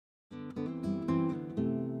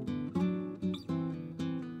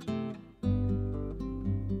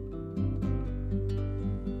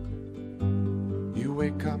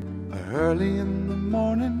wake up early in the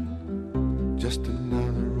morning, just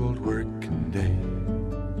another old working day.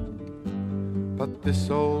 But this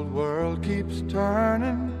old world keeps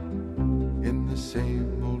turning in the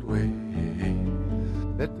same old way.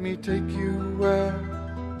 Let me take you where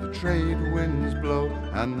the trade winds blow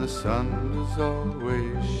and the sun does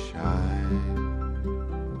always shine.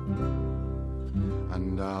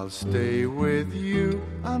 And I'll stay with you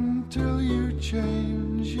until you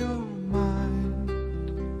change your mind.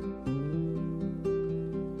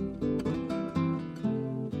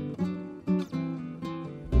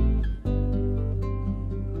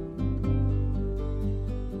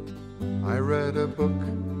 I read a book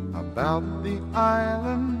about the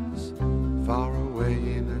islands far away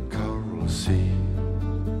in a coral sea.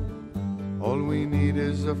 All we need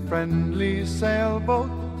is a friendly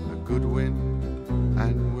sailboat, a good wind,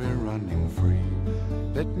 and we're running free.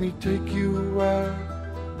 Let me take you where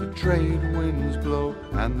the trade winds blow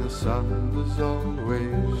and the sun does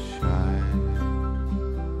always shine.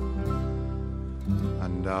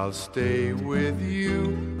 And I'll stay with you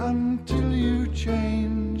until you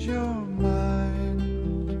change your mind.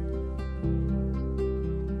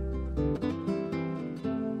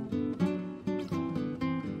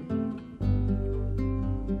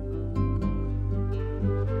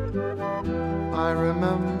 I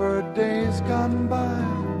remember days gone by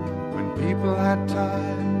when people had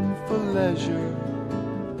time for leisure,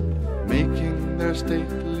 making their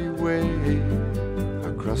stately way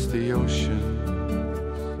across the ocean.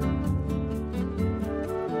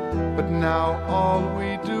 But now all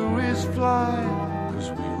we do is fly, 'cause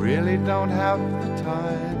we really don't have the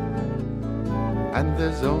time. And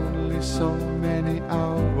there's only so many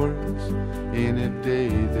hours in a day,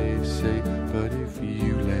 they say. But if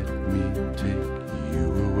you let me take you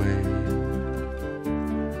away,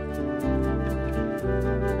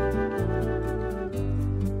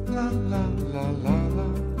 la la la la la,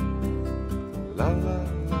 la la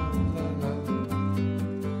la la la,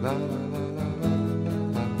 la la la la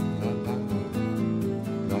la,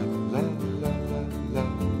 la la la la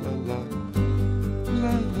la,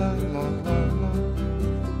 la la la la,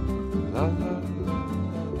 la la.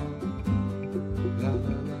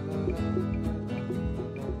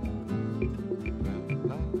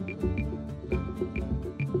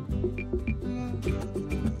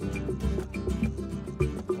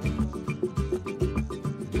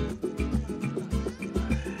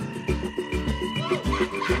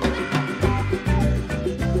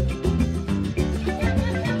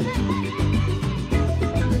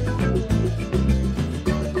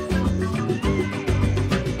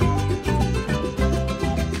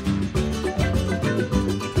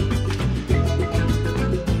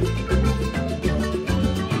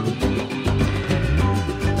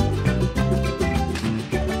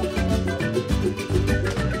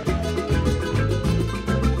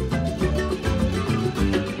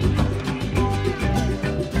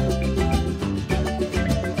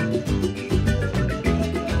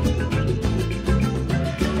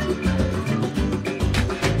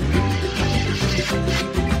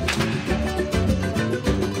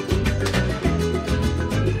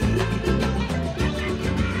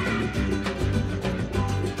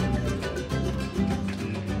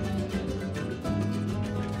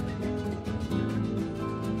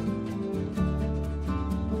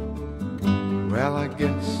 Well, I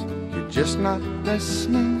guess you're just not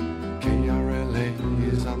listening. KRLA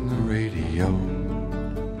is on the radio.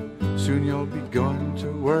 Soon you'll be going to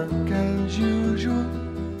work as usual,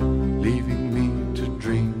 leaving me to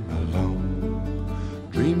dream alone,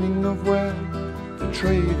 dreaming of where the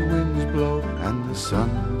trade winds blow and the sun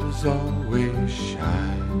does always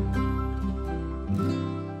shine.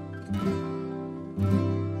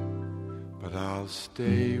 But I'll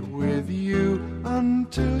stay with you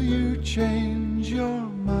until you change your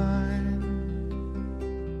mind.